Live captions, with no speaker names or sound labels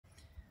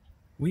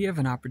We have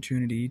an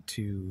opportunity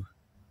to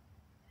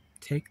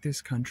take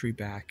this country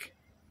back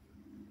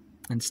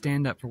and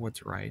stand up for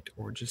what's right,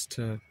 or just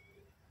to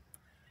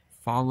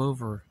fall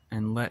over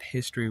and let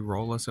history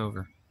roll us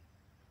over.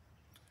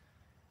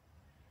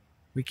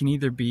 We can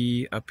either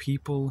be a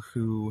people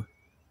who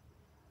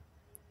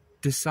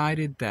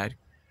decided that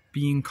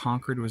being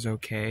conquered was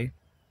okay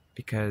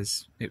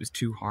because it was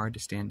too hard to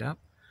stand up,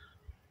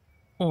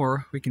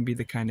 or we can be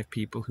the kind of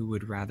people who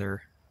would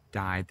rather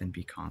die than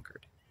be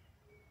conquered.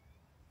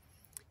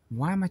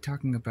 Why am I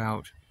talking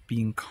about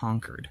being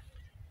conquered?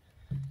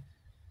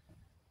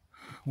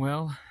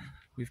 Well,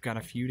 we've got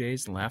a few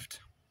days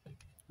left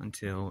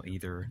until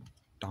either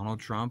Donald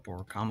Trump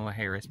or Kamala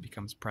Harris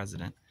becomes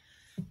president.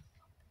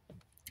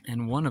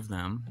 And one of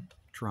them,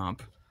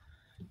 Trump,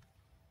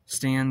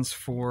 stands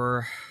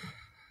for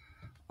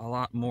a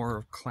lot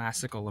more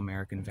classical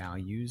American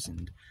values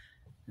and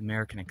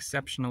American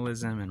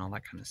exceptionalism and all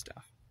that kind of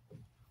stuff.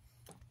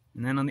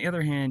 And then on the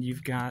other hand,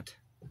 you've got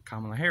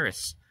Kamala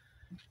Harris,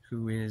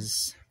 who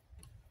is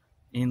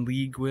in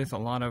league with a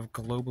lot of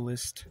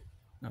globalist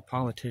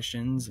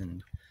politicians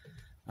and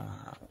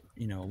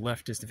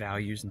leftist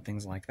values and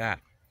things like that.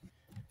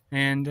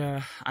 And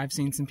I've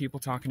seen some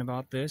people talking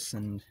about this,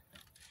 and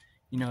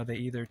they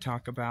either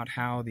talk about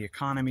how the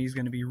economy is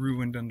going to be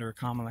ruined under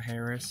Kamala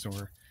Harris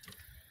or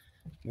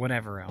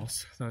whatever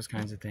else, those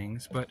kinds of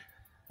things. But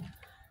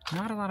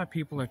not a lot of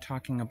people are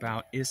talking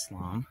about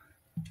Islam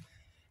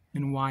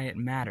and why it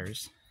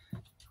matters.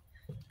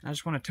 I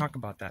just want to talk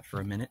about that for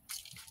a minute.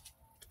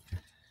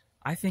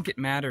 I think it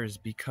matters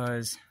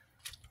because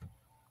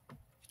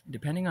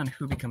depending on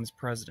who becomes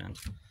president,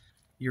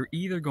 you're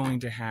either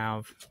going to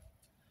have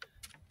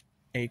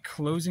a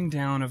closing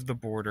down of the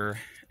border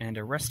and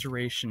a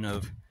restoration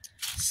of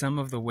some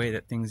of the way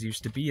that things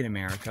used to be in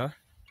America,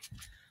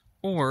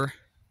 or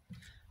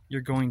you're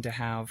going to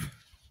have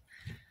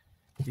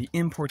the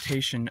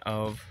importation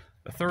of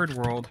the third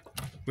world,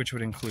 which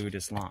would include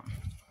Islam.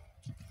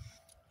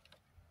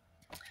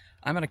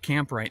 I'm at a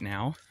camp right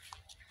now,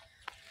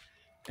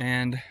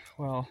 and,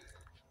 well,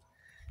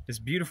 this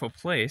beautiful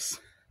place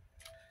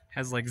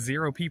has like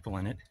 0 people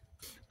in it.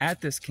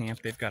 At this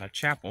camp, they've got a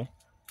chapel,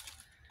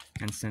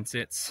 and since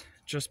it's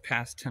just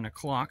past 10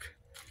 o'clock,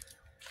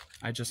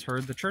 I just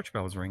heard the church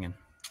bells ringing,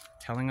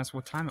 telling us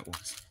what time it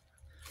was.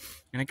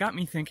 And it got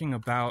me thinking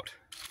about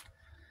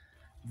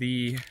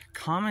the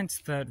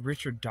comments that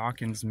Richard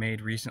Dawkins made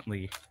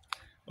recently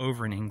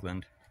over in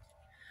England,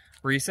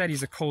 where he said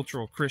he's a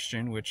cultural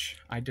Christian, which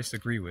I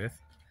disagree with,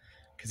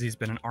 because he's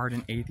been an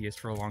ardent atheist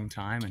for a long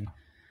time and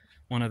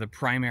one of the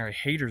primary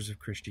haters of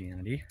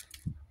Christianity.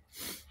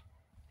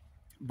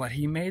 But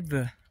he made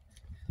the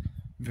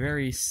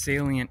very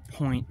salient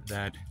point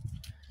that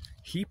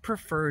he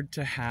preferred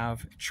to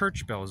have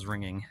church bells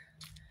ringing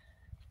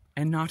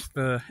and not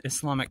the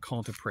Islamic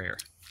call to prayer.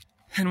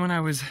 And when I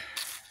was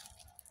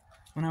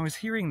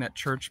hearing that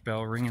church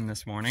bell ringing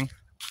this morning,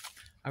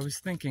 I was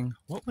thinking,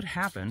 what would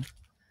happen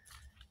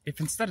if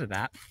instead of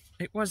that,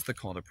 it was the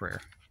call to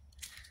prayer?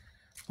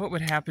 What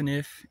would happen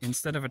if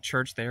instead of a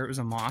church there, it was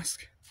a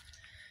mosque,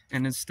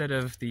 and instead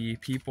of the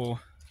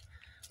people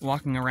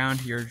walking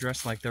around here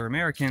dressed like they're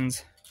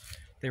Americans,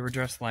 they were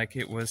dressed like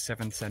it was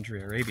 7th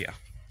century Arabia?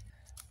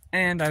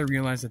 And I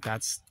realized that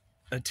that's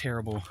a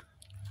terrible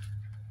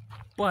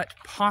but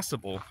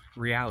possible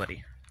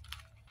reality.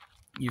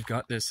 You've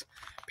got this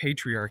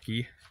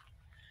patriarchy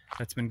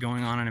that's been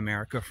going on in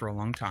America for a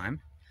long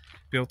time,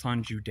 built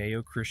on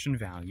Judeo-Christian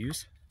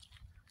values.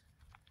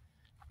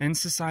 And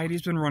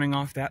society's been running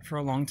off that for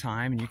a long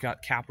time, and you've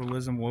got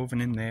capitalism woven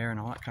in there and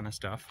all that kind of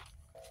stuff.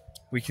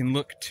 We can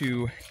look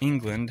to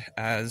England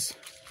as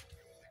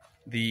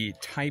the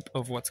type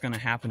of what's going to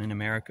happen in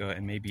America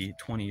in maybe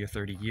 20 or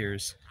 30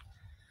 years,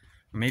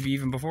 or maybe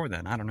even before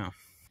then, I don't know.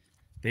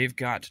 They've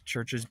got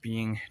churches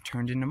being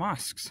turned into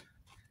mosques.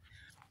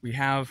 We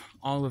have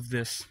all of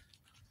this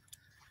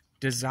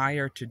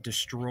desire to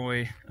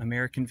destroy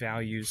American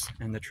values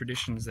and the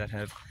traditions that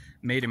have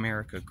made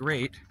America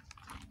great.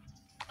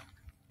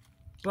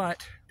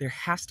 But there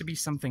has to be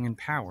something in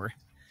power,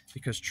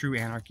 because true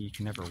anarchy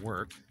can never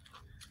work.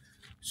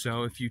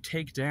 So if you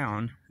take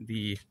down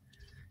the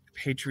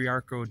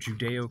patriarchal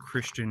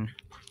Judeo-Christian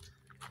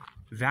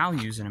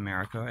values in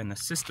America and the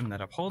system that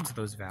upholds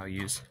those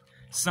values,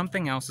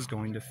 something else is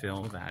going to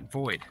fill that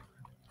void.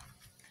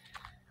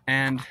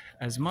 And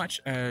as much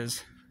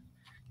as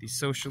the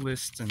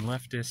socialists and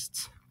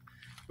leftists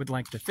would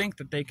like to think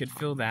that they could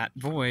fill that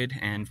void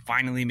and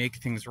finally make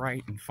things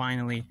right and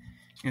finally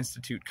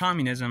institute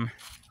communism,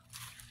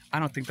 I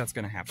don't think that's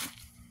going to happen.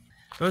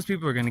 Those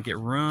people are going to get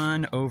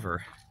run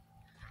over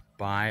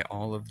by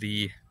all of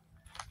the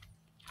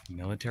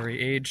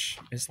military-age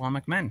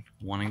Islamic men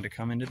wanting to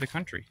come into the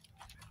country.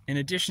 In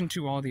addition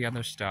to all the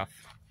other stuff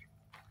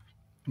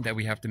that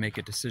we have to make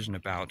a decision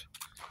about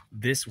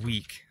this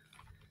week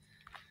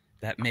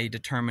that may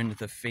determine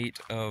the fate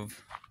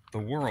of the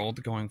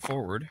world going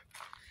forward,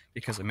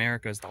 because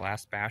America is the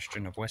last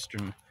bastion of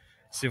Western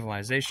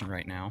civilization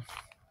right now.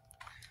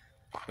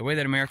 The way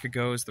that America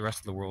goes, the rest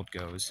of the world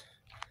goes.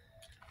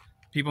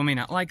 People may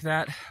not like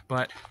that,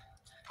 but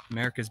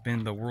America's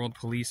been the world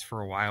police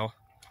for a while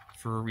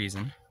for a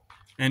reason.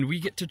 And we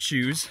get to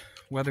choose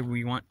whether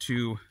we want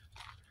to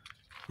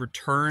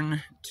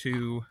return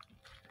to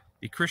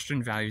the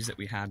Christian values that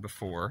we had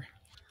before,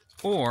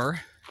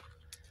 or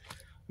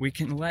we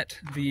can let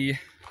the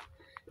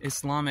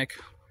Islamic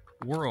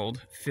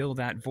world fill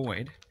that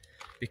void,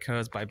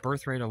 because by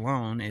birth rate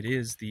alone, it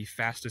is the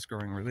fastest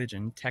growing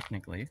religion,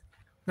 technically.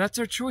 That's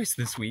our choice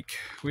this week,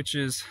 which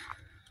is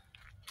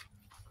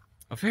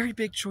a very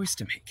big choice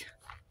to make.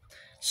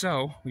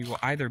 So, we will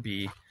either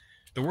be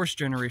the worst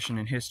generation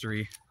in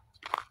history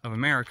of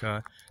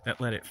America that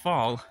let it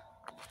fall,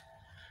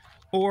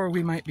 or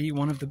we might be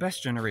one of the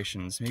best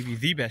generations, maybe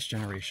the best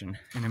generation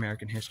in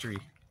American history,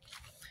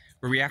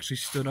 where we actually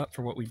stood up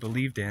for what we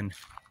believed in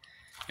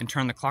and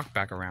turned the clock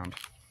back around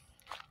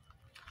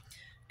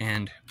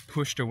and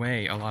pushed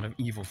away a lot of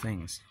evil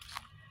things.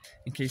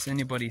 In case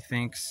anybody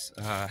thinks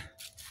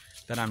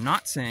that I'm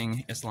not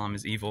saying Islam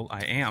is evil,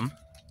 I am.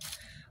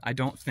 I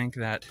don't think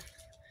that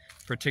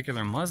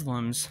particular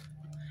Muslims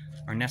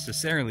are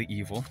necessarily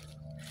evil,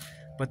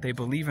 but they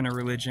believe in a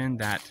religion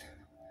that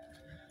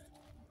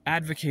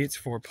advocates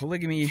for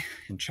polygamy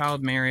and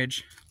child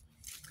marriage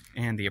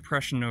and the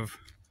oppression of,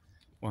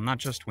 well, not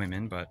just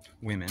women, but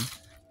women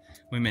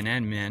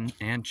and men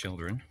and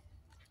children.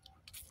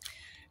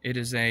 It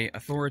is an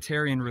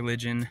authoritarian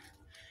religion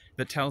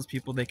that tells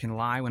people they can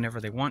lie whenever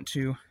they want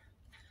to.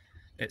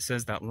 It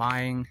says that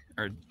lying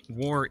or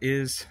war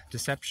is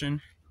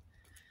deception.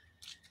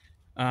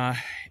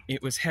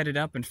 It was headed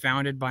up and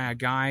founded by a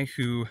guy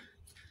who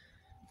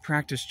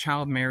practiced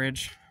child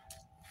marriage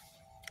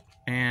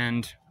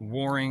and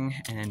warring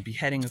and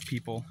beheading of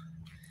people,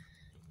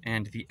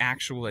 and the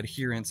actual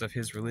adherents of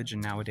his religion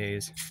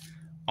nowadays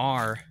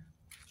are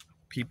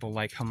people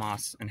like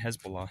Hamas and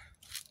Hezbollah.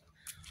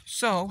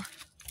 So,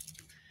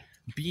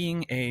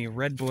 being a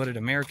red-blooded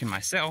American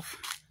myself,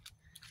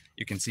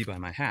 you can see by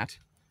my hat,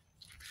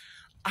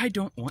 I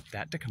don't want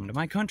that to come to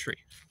my country.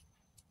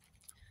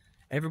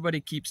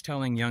 Everybody keeps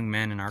telling young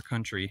men in our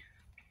country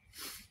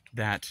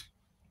that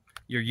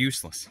you're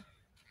useless.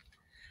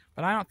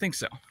 But I don't think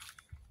so.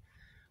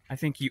 I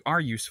think you are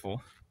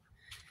useful,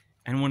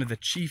 and one of the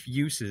chief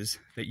uses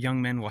that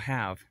young men will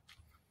have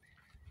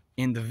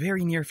in the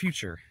very near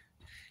future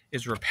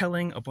is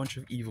repelling a bunch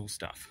of evil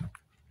stuff.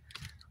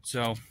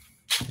 So,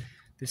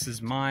 this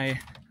is my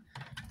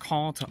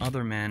call to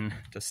other men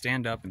to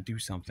stand up and do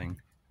something.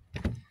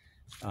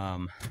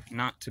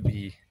 Not to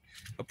be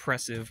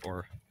oppressive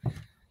or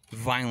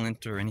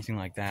violent or anything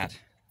like that,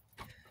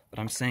 but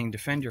I'm saying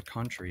defend your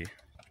country.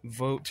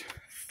 Vote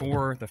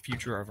for the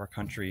future of our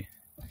country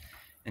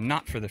and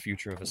not for the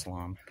future of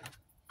Islam.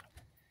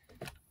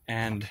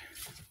 And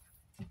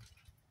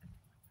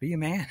be a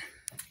man.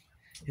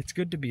 It's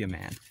good to be a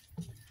man.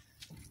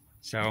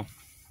 So,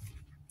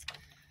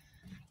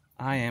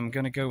 I am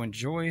going to go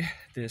enjoy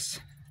this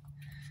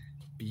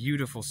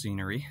beautiful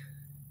scenery.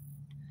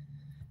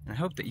 And I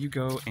hope that you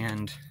go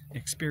and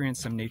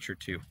experience some nature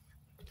too.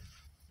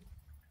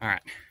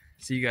 Alright,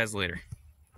 see you guys later.